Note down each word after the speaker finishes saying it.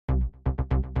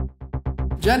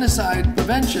Genocide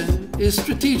prevention is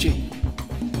strategic.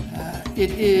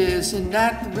 It is in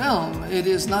that realm. It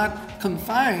is not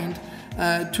confined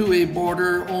to a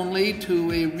border only,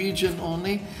 to a region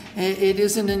only. It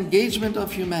is an engagement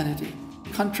of humanity.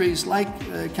 Countries like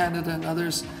Canada and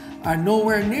others are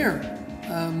nowhere near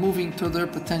moving to their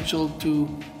potential to,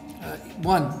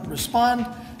 one, respond,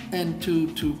 and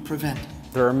two, to prevent.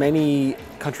 There are many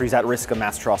countries at risk of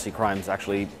mass atrocity crimes,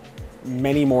 actually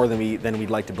many more than we'd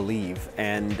like to believe.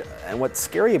 And what's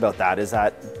scary about that is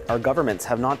that our governments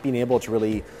have not been able to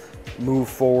really move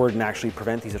forward and actually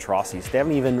prevent these atrocities. They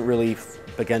haven't even really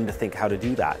begun to think how to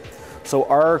do that. So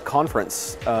our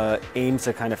conference aims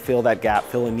to kind of fill that gap,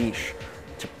 fill a niche,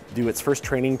 to do its first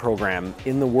training program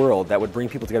in the world that would bring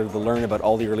people together to learn about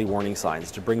all the early warning signs,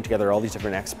 to bring together all these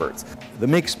different experts. The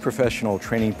MIGS professional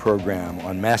training program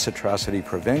on mass atrocity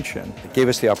prevention gave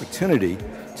us the opportunity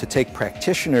to take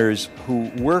practitioners who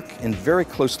work in very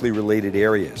closely related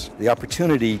areas, the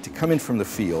opportunity to come in from the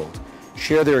field,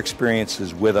 share their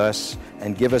experiences with us,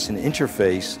 and give us an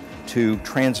interface to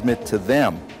transmit to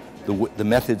them the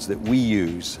methods that we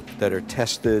use that are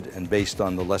tested and based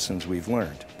on the lessons we've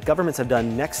learned. Governments have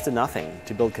done next to nothing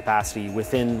to build capacity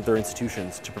within their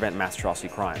institutions to prevent mass atrocity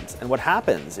crimes. And what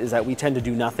happens is that we tend to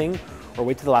do nothing or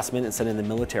wait to the last minute and send in the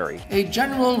military. A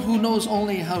general who knows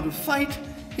only how to fight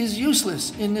is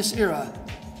useless in this era,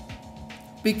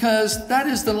 because that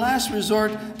is the last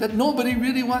resort that nobody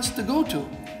really wants to go to.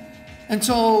 And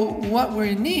so what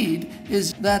we need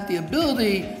is that the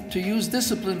ability to use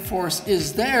disciplined force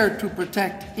is there to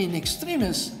protect in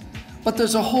extremis, but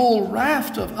there's a whole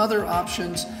raft of other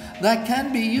options that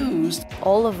can be used.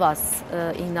 All of us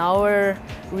in our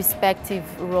respective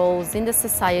roles in the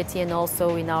society and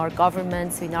also in our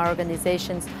governments, in our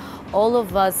organizations, all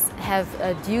of us have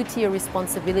a duty, a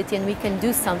responsibility, and we can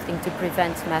do something to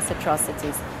prevent mass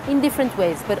atrocities in different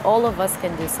ways, but all of us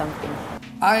can do something.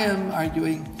 I am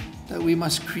arguing that we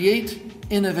must create,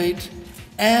 innovate,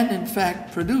 and in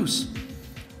fact produce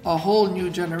a whole new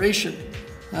generation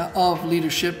of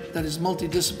leadership that is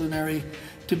multidisciplinary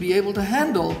to be able to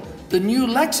handle the new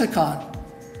lexicon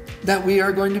that we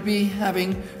are going to be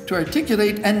having to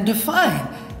articulate and define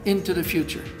into the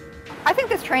future. I think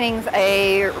this training's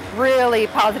a really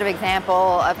positive example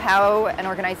of how an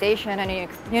organization and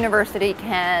a university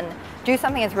can do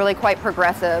something that's really quite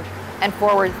progressive and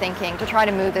forward-thinking to try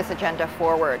to move this agenda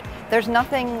forward. There's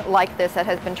nothing like this that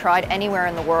has been tried anywhere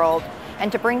in the world,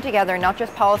 and to bring together not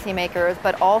just policymakers,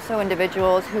 but also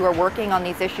individuals who are working on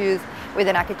these issues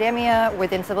within academia,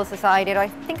 within civil society, I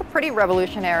think a pretty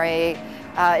revolutionary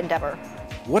endeavor.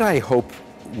 What I hope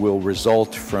will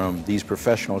result from these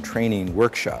professional training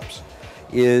workshops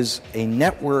is a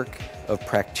network of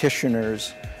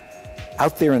practitioners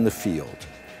out there in the field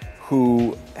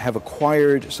who have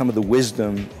acquired some of the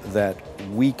wisdom that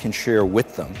we can share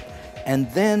with them, and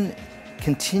then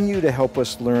continue to help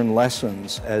us learn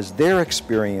lessons as their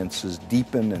experiences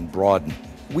deepen and broaden.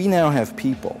 We now have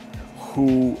people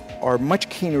who are much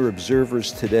keener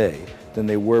observers today than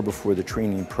they were before the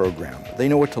training program. They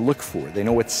know what to look for, they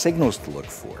know what signals to look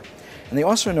for, and they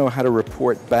also know how to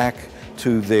report back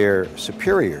to their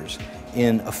superiors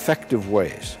in effective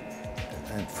ways.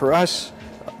 And for us,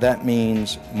 that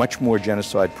means much more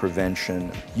genocide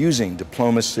prevention using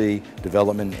diplomacy,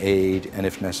 development aid, and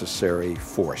if necessary,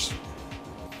 force.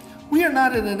 We are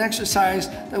not in an exercise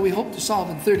that we hope to solve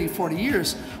in 30, 40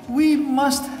 years. We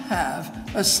must have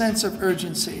a sense of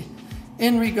urgency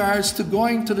in regards to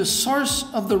going to the source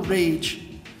of the rage,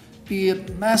 be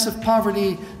it massive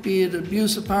poverty, be it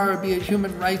abuse of power, be it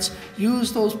human rights.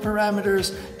 Use those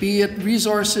parameters, be it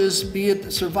resources, be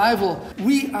it survival.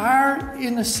 We are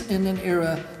in an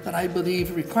era that I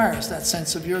believe requires that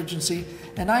sense of urgency,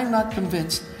 and I'm not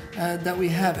convinced that we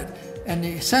have it. And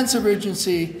the sense of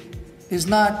urgency is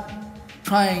not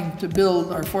trying to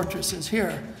build our fortresses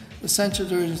here. The sense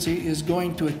of urgency is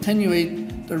going to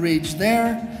attenuate the rage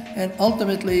there, and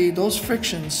ultimately those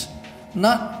frictions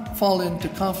not fall into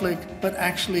conflict, but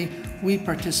actually we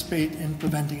participate in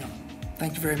preventing them.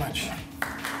 Thank you very much.